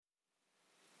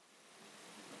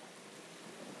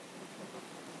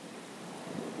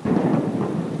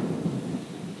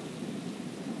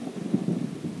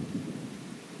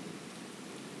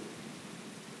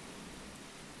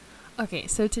Okay,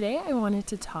 so today I wanted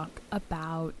to talk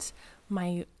about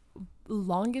my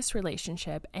longest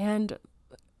relationship and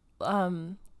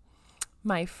um,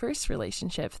 my first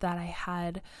relationship that I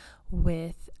had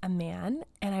with a man.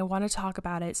 And I want to talk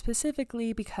about it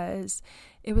specifically because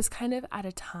it was kind of at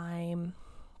a time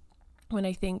when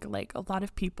I think like a lot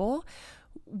of people,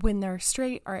 when they're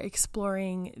straight, are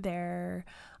exploring their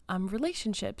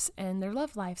relationships and their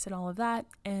love lives and all of that.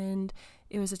 And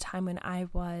it was a time when I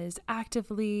was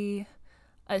actively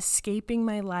escaping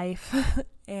my life.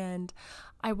 And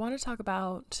I want to talk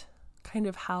about kind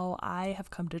of how I have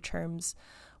come to terms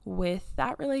with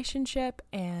that relationship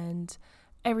and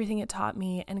everything it taught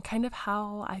me, and kind of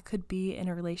how I could be in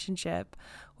a relationship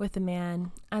with a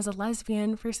man as a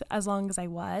lesbian for as long as I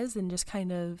was, and just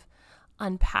kind of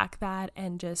unpack that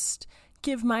and just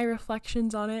give my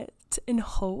reflections on it in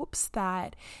hopes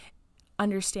that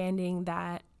understanding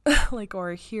that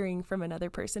or hearing from another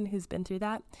person who's been through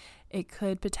that, it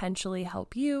could potentially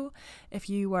help you if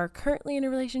you are currently in a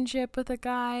relationship with a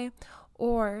guy,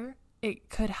 or it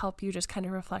could help you just kind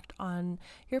of reflect on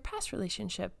your past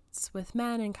relationships with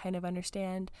men and kind of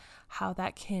understand how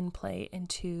that can play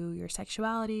into your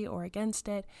sexuality or against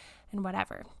it and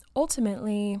whatever.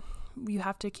 Ultimately, you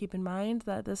have to keep in mind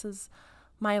that this is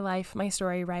my life, my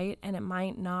story, right? And it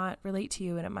might not relate to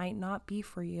you and it might not be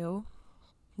for you.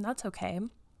 And that's okay.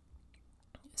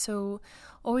 So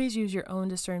always use your own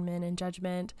discernment and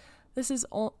judgment. This is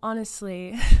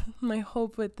honestly, my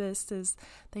hope with this is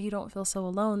that you don't feel so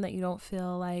alone, that you don't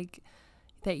feel like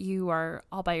that you are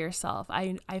all by yourself.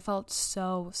 I felt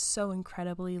so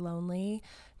incredibly lonely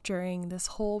during this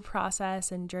whole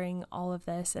process and during all of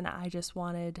this, and I just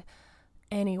wanted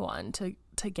anyone to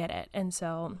get it. And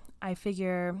so I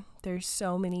figure there's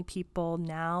so many people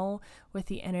now with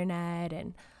the internet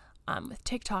and with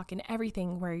TikTok and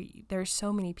everything, where there's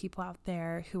so many people out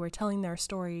there who are telling their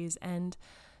stories, and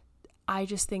I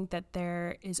just think that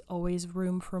there is always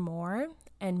room for more,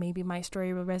 and maybe my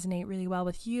story will resonate really well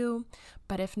with you,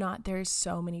 but if not, there's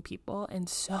so many people and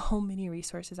so many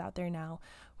resources out there now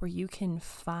where you can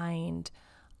find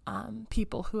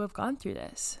people who have gone through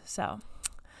this. So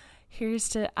here's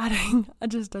to adding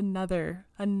just another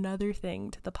thing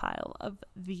to the pile of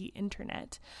the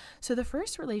internet. So the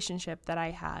first relationship that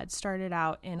I had started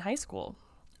out in high school.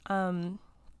 And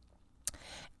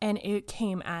it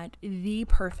came at the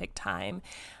perfect time,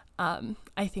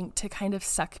 I think, to kind of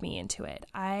suck me into it.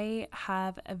 I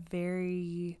have a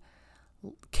very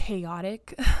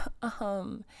chaotic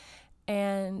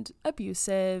and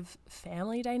abusive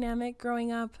family dynamic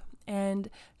growing up. And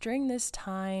during this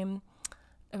time,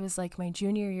 it was like my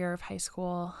junior year of high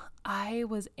school, I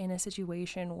was in a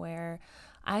situation where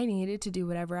I needed to do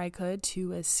whatever I could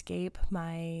to escape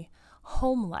my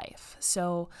home life.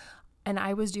 And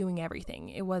I was doing everything.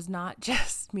 It was not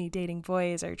just me dating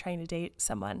boys or trying to date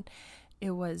someone.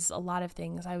 It was a lot of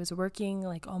things. I was working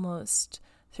like almost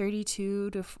 32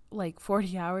 to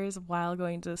 40 hours while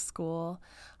going to school.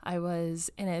 I was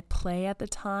in a play at the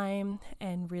time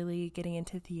and really getting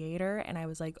into theater, and I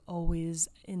was like always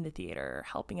in the theater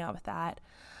helping out with that.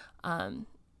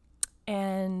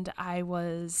 And I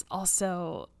was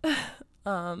also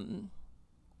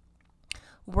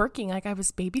working, like I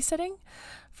was babysitting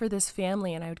for this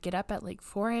family, and I would get up at like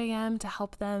 4 a.m. to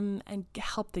help them and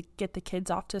get the kids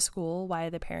off to school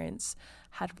while the parents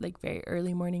had like very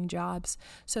early morning jobs.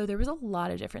 So there was a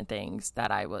lot of different things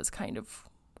that I was kind of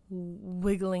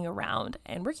wiggling around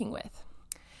and working with.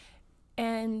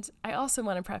 And I also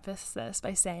want to preface this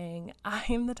by saying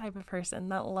I'm the type of person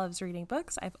that loves reading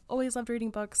books. I've always loved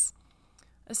reading books,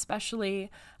 especially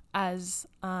as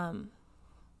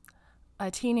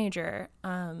a teenager.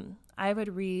 I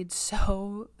would read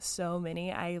so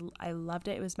many. I loved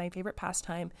it. It was my favorite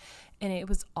pastime, and it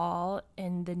was all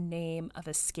in the name of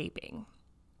escaping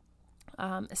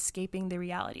the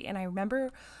reality. And I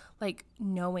remember like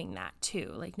knowing that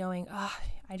too, like knowing,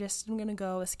 I just am going to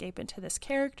go escape into this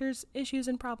character's issues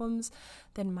and problems,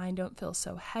 then mine don't feel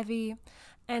so heavy.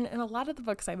 And in a lot of the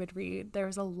books I would read, there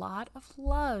was a lot of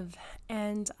love,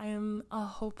 and I'm a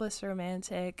hopeless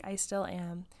romantic. I still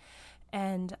am.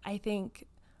 And I think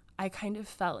I kind of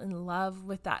fell in love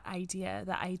with that idea,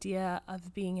 the idea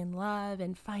of being in love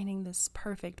and finding this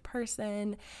perfect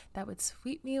person that would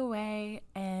sweep me away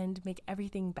and make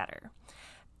everything better.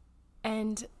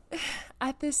 And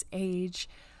at this age,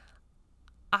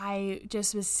 I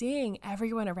just was seeing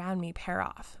everyone around me pair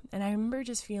off. And I remember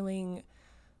just feeling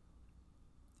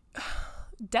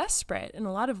desperate in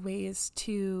a lot of ways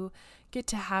to get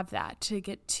to have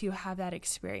that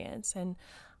experience. And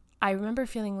I remember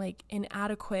feeling like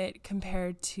inadequate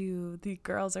compared to the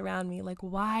girls around me. Like,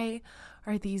 why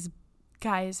are these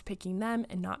guys picking them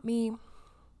and not me.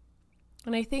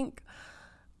 And I think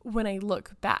when I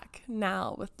look back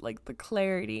now with like the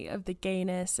clarity of the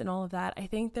gayness and all of that, I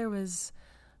think there was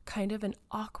kind of an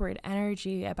awkward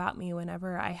energy about me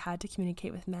whenever I had to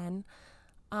communicate with men.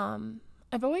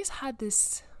 I've always had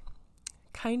this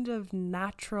kind of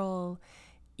natural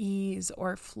ease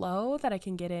or flow that I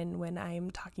can get in when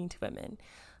I'm talking to women.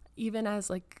 Even as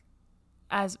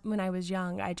when I was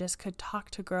young, I just could talk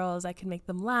to girls. I could make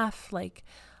them laugh. Like,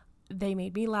 they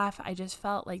made me laugh. I just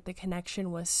felt like the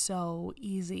connection was so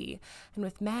easy. And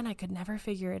with men, I could never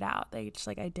figure it out. They just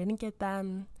I didn't get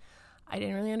them. I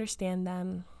didn't really understand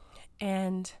them.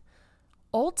 And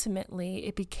ultimately,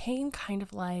 it became kind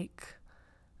of like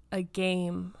a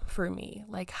game for me.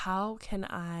 Like, how can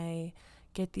I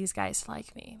get these guys to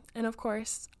like me? And of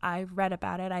course, I read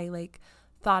about it. I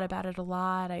thought about it a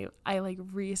lot. I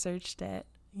researched it,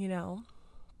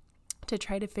 to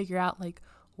try to figure out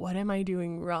what am I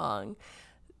doing wrong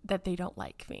that they don't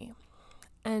like me?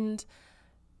 And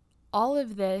all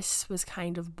of this was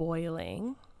kind of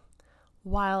boiling,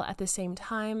 while at the same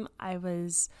time I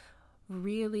was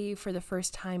really, for the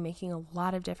first time, making a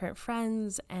lot of different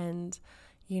friends and,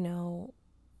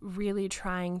 really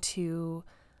trying to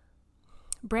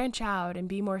branch out and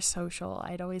be more social.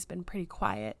 I'd always been pretty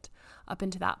quiet up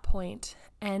until that point.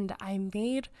 And I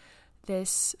made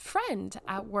this friend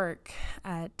at work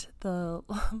at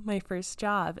my first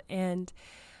job. And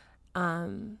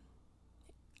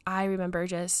I remember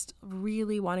just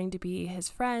really wanting to be his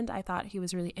friend. I thought he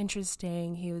was really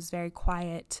interesting. He was a very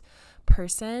quiet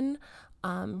person.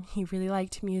 He really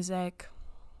liked music.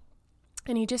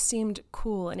 And he just seemed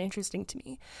cool and interesting to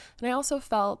me. And I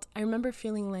remember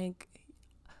feeling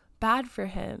bad for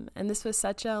him. And this was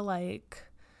such a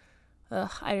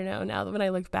I don't know, now that when I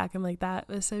look back, I'm that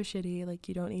was so shitty.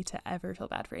 You don't need to ever feel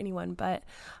bad for anyone. But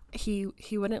he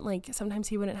wouldn't sometimes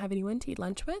he wouldn't have anyone to eat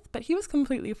lunch with, but he was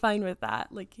completely fine with that.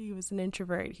 He was an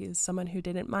introvert. He was someone who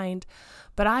didn't mind.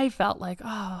 But I felt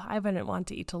I wouldn't want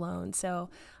to eat alone. So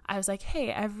I was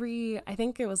hey, I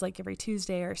think it was every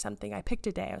Tuesday or something. I picked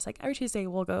a day. I was every Tuesday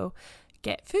we'll go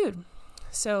get food.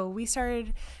 So we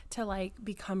started to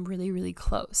become really, really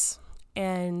close.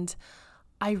 And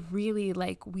I really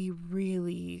we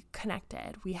really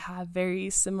connected. We have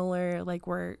very similar,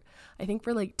 I think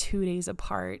we're 2 days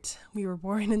apart. We were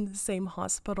born in the same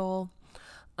hospital.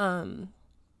 And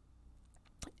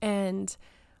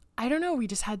I don't know, we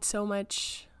just had so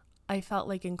much, I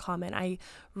felt in common. I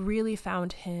really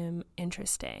found him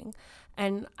interesting.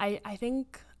 And I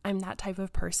think I'm that type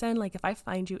of person. If I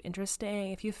find you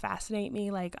interesting, if you fascinate me,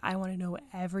 I want to know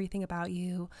everything about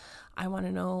you. I want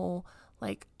to know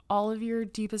all of your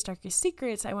deepest, darkest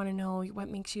secrets. I want to know what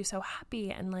makes you so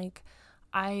happy. And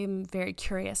I'm very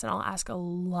curious, and I'll ask a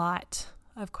lot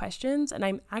of questions, and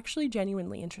I'm actually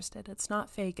genuinely interested. It's not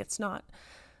fake. It's not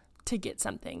to get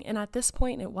something. And at this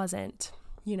point, it wasn't,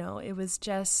 it was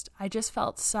just, I just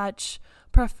felt such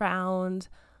profound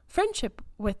friendship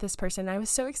with this person. I was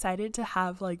so excited to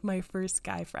have my first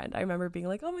guy friend. I remember being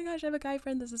oh my gosh, I have a guy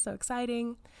friend. This is so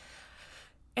exciting.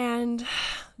 And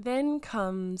then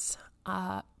comes,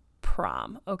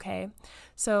 prom. Okay.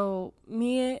 So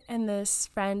me and this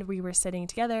friend, we were sitting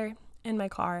together in my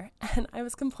car, and I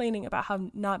was complaining about how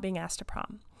not being asked to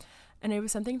prom. And it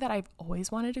was something that I've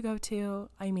always wanted to go to.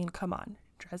 I mean, come on,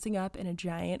 dressing up in a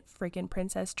giant freaking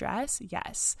princess dress.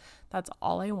 Yes, that's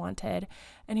all I wanted.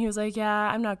 And he was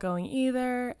yeah, I'm not going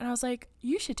either. And I was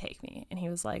you should take me. And he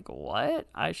was what?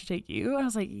 I should take you? And I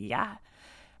was yeah.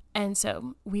 And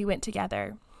so we went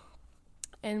together.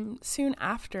 And soon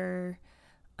after,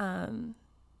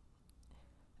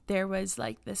 there was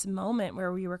this moment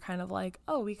where we were kind of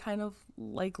oh, we kind of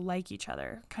like each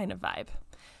other kind of vibe.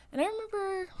 And I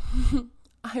remember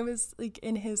I was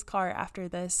in his car after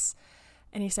this,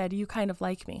 and he said, you kind of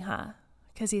like me, huh?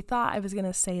 Because he thought I was going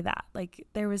to say that.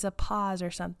 There was a pause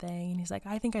or something, and he's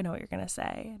I think I know what you're going to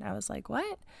say. And I was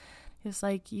what? He was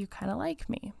you kind of like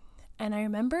me. And I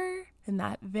remember in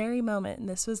that very moment, and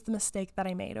this was the mistake that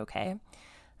I made, okay?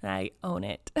 And I own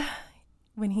it.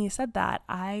 When he said that,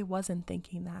 I wasn't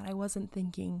thinking that. I wasn't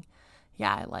thinking,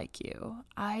 yeah, I like you.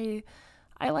 I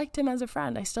liked him as a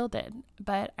friend. I still did.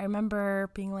 But I remember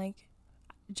being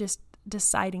just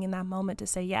deciding in that moment to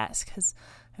say yes, because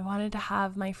I wanted to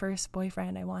have my first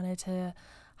boyfriend. I wanted to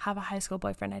have a high school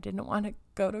boyfriend. I didn't want to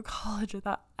go to college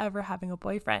without ever having a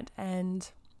boyfriend. And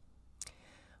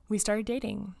we started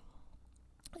dating.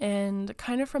 And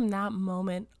kind of from that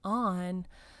moment on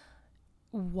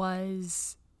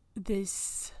was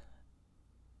this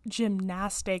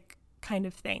gymnastic kind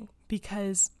of thing,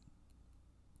 because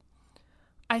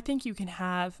I think you can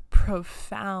have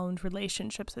profound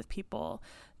relationships with people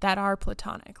that are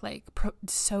platonic, like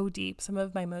so deep. Some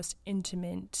of my most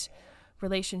intimate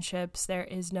relationships, there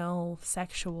is no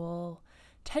sexual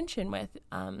tension with,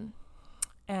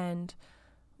 and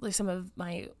like some of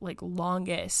my like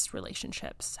longest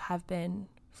relationships have been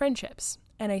friendships.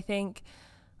 And I think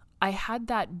I had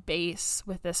that base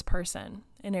with this person,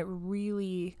 and it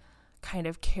really kind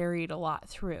of carried a lot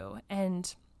through.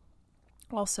 And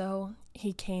also,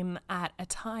 he came at a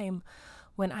time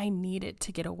when I needed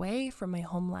to get away from my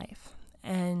home life.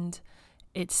 And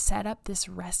it set up this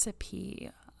recipe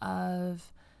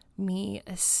of me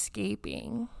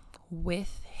escaping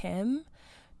with him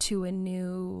to a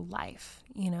new life,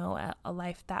 a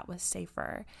life that was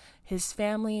safer. His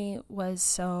family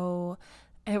was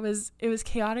it was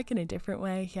chaotic in a different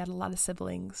way. He had a lot of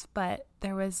siblings, but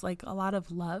there was like a lot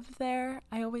of love there,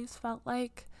 I always felt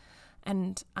like.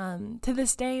 And to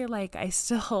this day, like I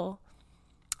still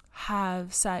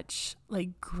have such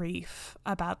like grief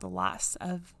about the loss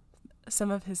of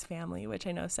some of his family, which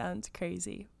I know sounds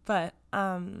crazy, but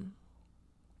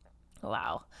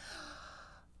wow.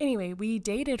 Anyway, we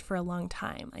dated for a long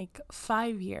time, like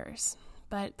 5 years,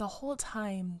 but the whole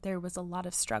time there was a lot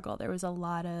of struggle. There was a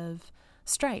lot of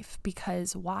strife.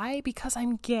 Because why? Because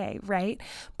I'm gay, right?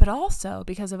 But also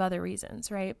because of other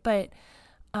reasons, right? But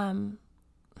and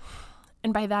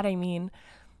by that I mean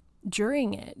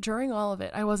during all of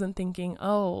it, I wasn't thinking,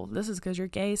 oh, this is because you're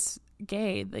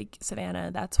gay, like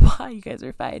Savannah, that's why you guys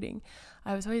are fighting.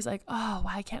 I was always like, oh,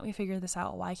 why can't we figure this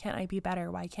out? Why can't I be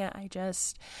better? Why can't I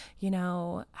just,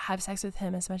 have sex with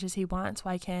him as much as he wants?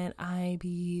 Why can't I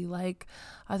be like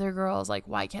other girls? Like,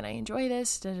 why can't I enjoy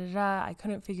this? Da, da, da. I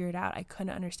couldn't figure it out. I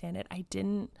couldn't understand it. I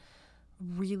didn't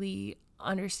really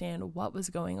understand what was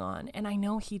going on. And I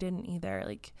know he didn't either.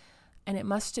 And it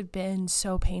must have been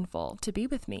so painful to be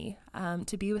with me,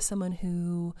 to be with someone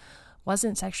who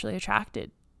wasn't sexually attracted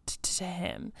to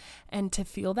him, and to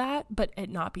feel that, but it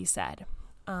not be said.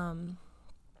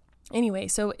 Anyway,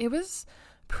 so it was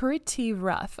pretty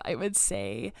rough, I would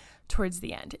say, towards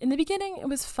the end. In the beginning, it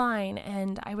was fine,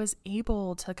 and I was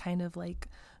able to kind of like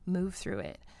move through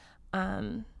it,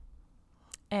 and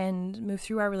move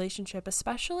through our relationship,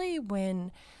 especially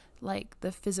when like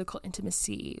the physical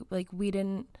intimacy, like we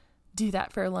didn't do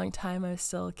that for a long time. I was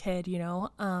still a kid,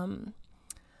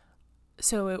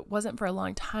 so it wasn't for a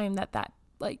long time that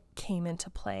like came into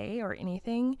play or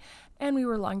anything. And we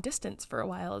were long distance for a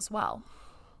while as well.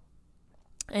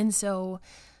 And so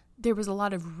there was a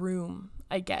lot of room,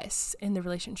 I guess, in the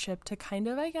relationship to kind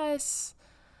of, I guess,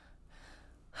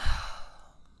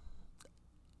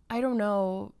 I don't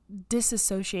know,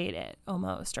 disassociate it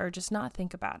almost, or just not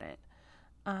think about it.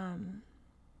 And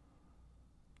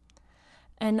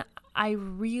I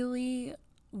really,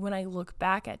 when I look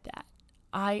back at that,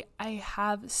 I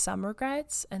have some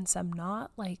regrets and some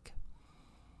not. Like,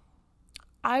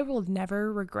 I will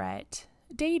never regret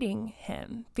dating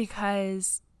him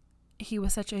because he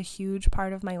was such a huge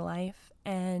part of my life,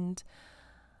 and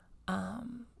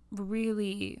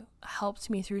really helped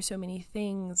me through so many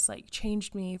things, like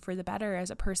changed me for the better as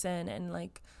a person. And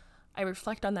like, I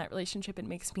reflect on that relationship, it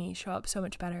makes me show up so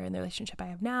much better in the relationship I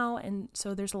have now. And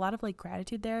so there's a lot of like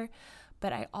gratitude there,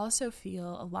 but I also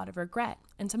feel a lot of regret.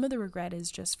 And some of the regret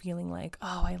is just feeling like,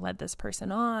 oh, I led this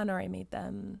person on, or I made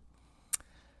them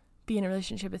be in a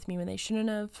relationship with me when they shouldn't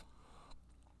have.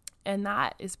 And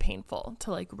that is painful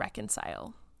to like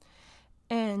reconcile.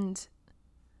 And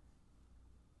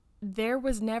there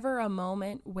was never a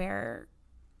moment where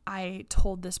I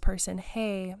told this person,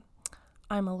 hey,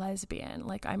 I'm a lesbian,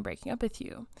 like I'm breaking up with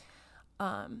you.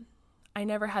 I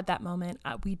never had that moment.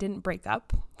 We didn't break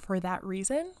up for that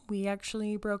reason. We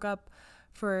actually broke up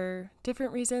for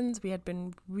different reasons. We had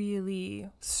been really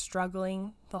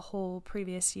struggling the whole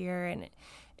previous year, and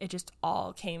it just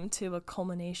all came to a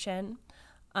culmination.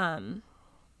 And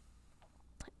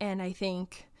I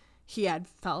think he had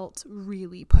felt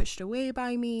really pushed away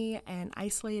by me and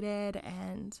isolated,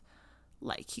 and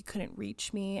like he couldn't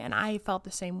reach me. And I felt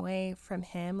the same way from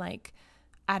him. Like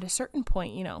at a certain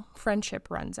point, friendship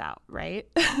runs out, right?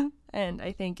 And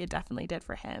I think it definitely did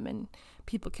for him. And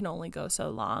people can only go so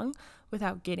long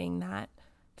without getting that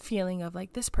feeling of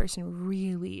like, this person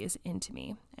really is into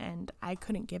me, and I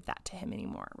couldn't give that to him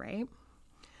anymore, right?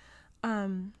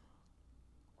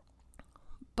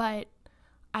 But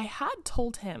I had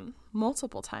told him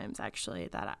multiple times actually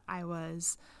that I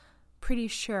was pretty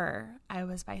sure I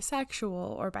was bisexual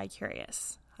or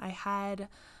bi-curious. I had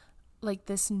like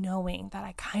this knowing that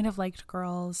I kind of liked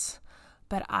girls,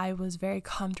 but I was very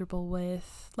comfortable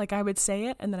with, like, I would say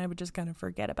it and then I would just kind of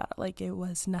forget about it. Like it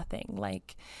was nothing,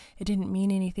 like it didn't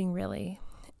mean anything really.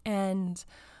 And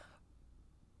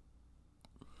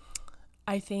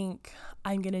I think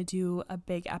I'm going to do a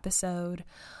big episode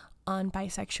on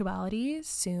bisexuality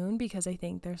soon, because I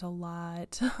think there's a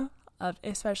lot of,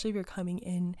 especially if you're coming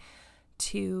in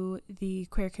to the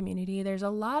queer community, there's a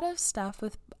lot of stuff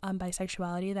with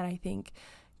bisexuality that I think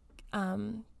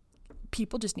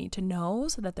people just need to know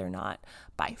so that they're not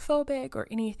biphobic or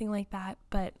anything like that.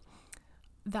 But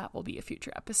that will be a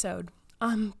future episode.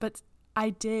 But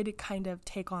I did kind of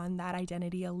take on that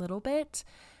identity a little bit,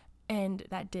 and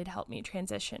that did help me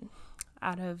transition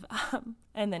out of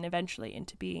and then eventually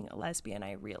into being a lesbian.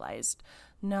 I realized,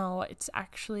 no, it's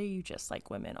actually you just like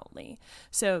women only.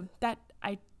 So that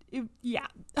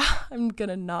I'm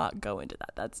gonna not go into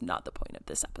that. That's not the point of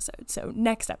this episode. So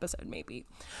next episode maybe.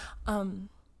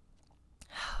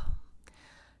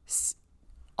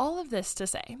 All of this to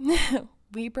say,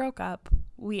 we broke up,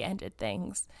 we ended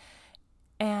things,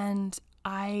 and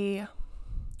I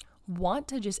want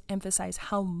to just emphasize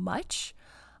how much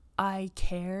I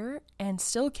care and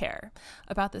still care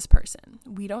about this person.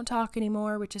 We don't talk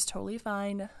anymore, which is totally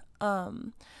fine.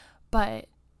 But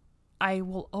I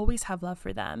will always have love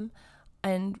for them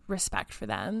and respect for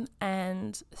them.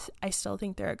 And I still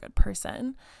think they're a good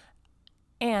person.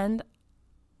 And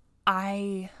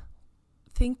I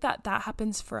think that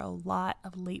happens for a lot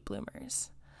of late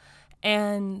bloomers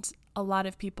and a lot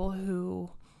of people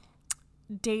who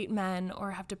date men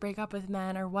or have to break up with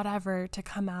men or whatever to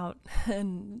come out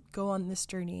and go on this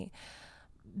journey.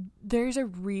 There's a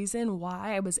reason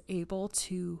why I was able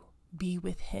to be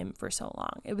with him for so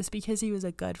long. It was because he was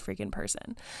a good freaking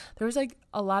person. There was like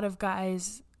a lot of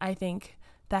guys, I think,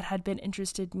 that had been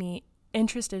interested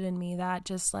in me that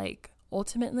just like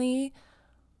ultimately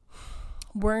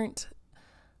weren't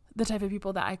the type of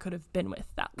people that I could have been with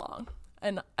that long.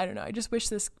 And I don't know, I just wish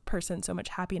this person so much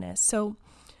happiness. So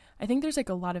I think there's like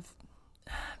a lot of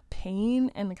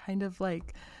pain and kind of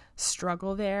like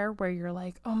struggle there where you're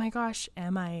like, oh my gosh,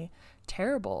 am I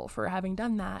terrible for having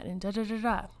done that? And da da da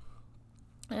da.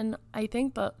 And I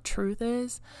think the truth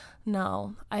is,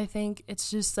 no, I think it's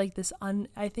just like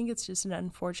I think it's just an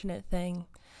unfortunate thing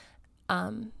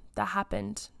that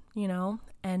happened, you know,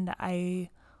 and I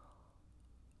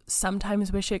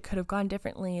sometimes wish it could have gone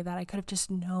differently, that I could have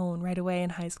just known right away in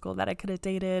high school that I could have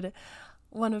dated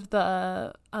one of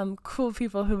the cool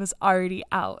people who was already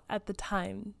out at the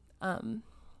time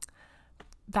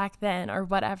back then or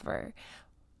whatever.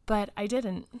 But I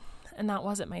didn't, and that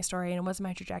wasn't my story, and it wasn't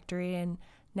my trajectory. And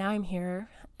now I'm here,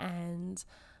 and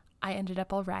I ended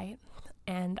up all right,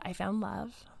 and I found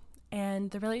love.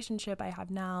 And the relationship I have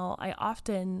now, I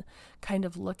often kind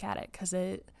of look at it because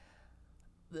it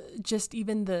just,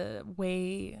 even the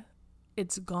way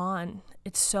it's gone,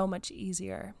 it's so much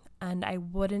easier. And I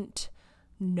wouldn't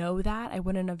know that. I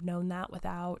wouldn't have known that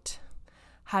without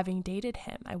having dated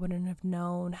him. I wouldn't have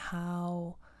known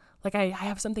how, like, I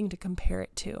have something to compare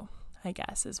it to, I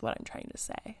guess, is what I'm trying to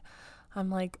say. I'm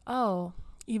like, oh,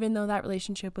 even though that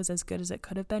relationship was as good as it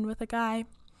could have been with a guy,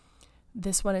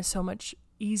 this one is so much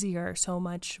easier, so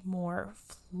much more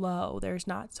flow. There's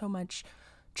not so much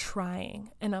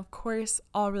trying. And of course,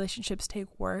 all relationships take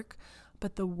work,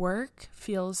 but the work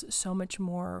feels so much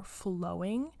more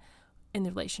flowing in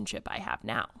the relationship I have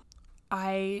now.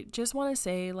 I just want to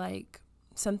say, like,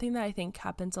 something that I think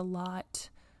happens a lot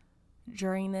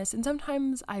during this, and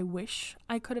sometimes I wish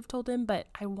I could have told him, but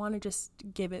I want to just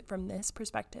give it from this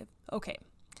perspective. Okay.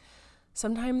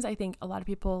 Sometimes I think a lot of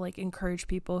people like encourage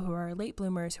people who are late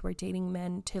bloomers, who are dating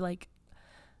men, to like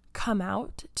come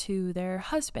out to their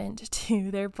husband, to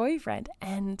their boyfriend.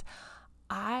 And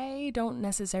I don't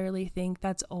necessarily think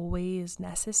that's always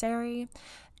necessary.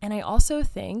 And I also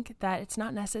think that it's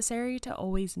not necessary to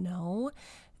always know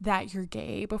that you're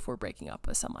gay before breaking up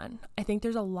with someone. I think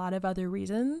there's a lot of other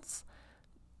reasons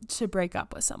to break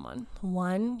up with someone.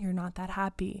 One, you're not that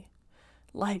happy,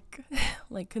 like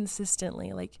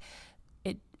consistently,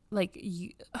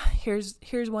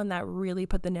 here's one that really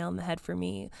put the nail in the head for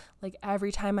me. Like,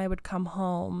 every time I would come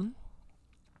home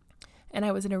and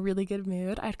I was in a really good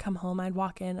mood, I'd come home, I'd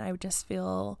walk in, I would just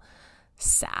feel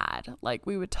sad. Like,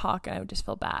 we would talk and I would just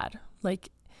feel bad. Like,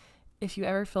 if you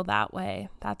ever feel that way,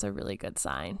 that's a really good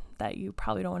sign that you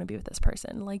probably don't want to be with this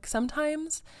person. Like,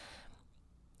 sometimes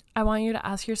I want you to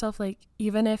ask yourself, like,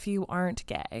 even if you aren't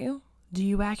gay, do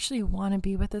you actually want to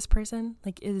be with this person?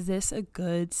 Like, is this a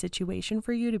good situation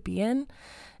for you to be in?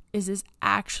 Is this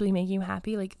actually making you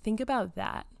happy? Like, think about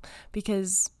that,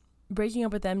 because breaking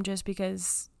up with them just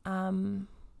because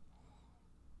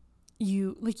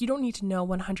you don't need to know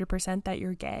 100% that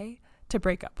you're gay to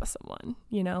break up with someone,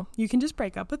 you know? You can just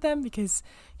break up with them because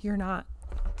you're not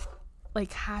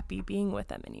like happy being with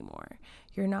them anymore.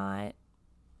 You're not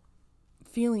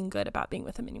feeling good about being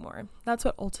with him anymore. That's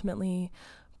what ultimately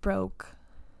broke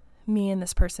me and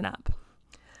this person up.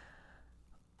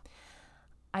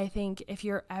 I think if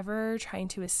you're ever trying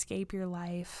to escape your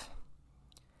life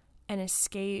and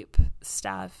escape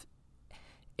stuff,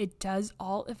 it does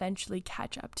all eventually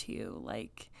catch up to you.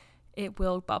 Like, it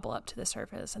will bubble up to the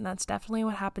surface. And that's definitely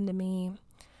what happened to me.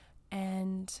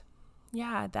 And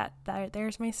yeah,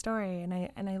 there's my story.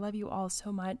 And I love you all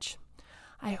so much.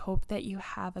 I hope that you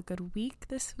have a good week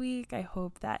this week. I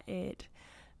hope that it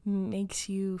makes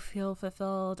you feel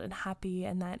fulfilled and happy,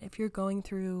 and that if you're going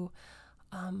through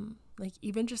like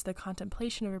even just the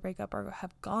contemplation of a breakup, or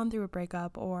have gone through a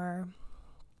breakup, or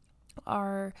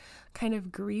are kind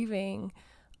of grieving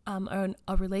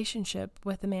a relationship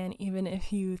with a man, even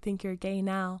if you think you're gay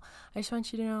now, I just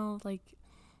want you to know, like,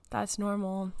 that's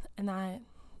normal, and that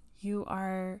you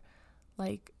are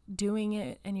like doing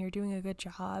it and you're doing a good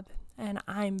job. And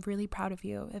I'm really proud of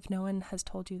you. If no one has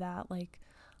told you that, like,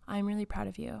 I'm really proud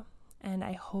of you. And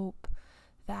I hope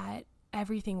that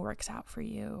everything works out for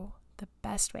you the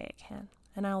best way it can.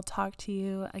 And I'll talk to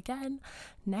you again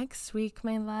next week,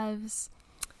 my loves.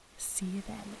 See you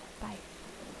then. Bye.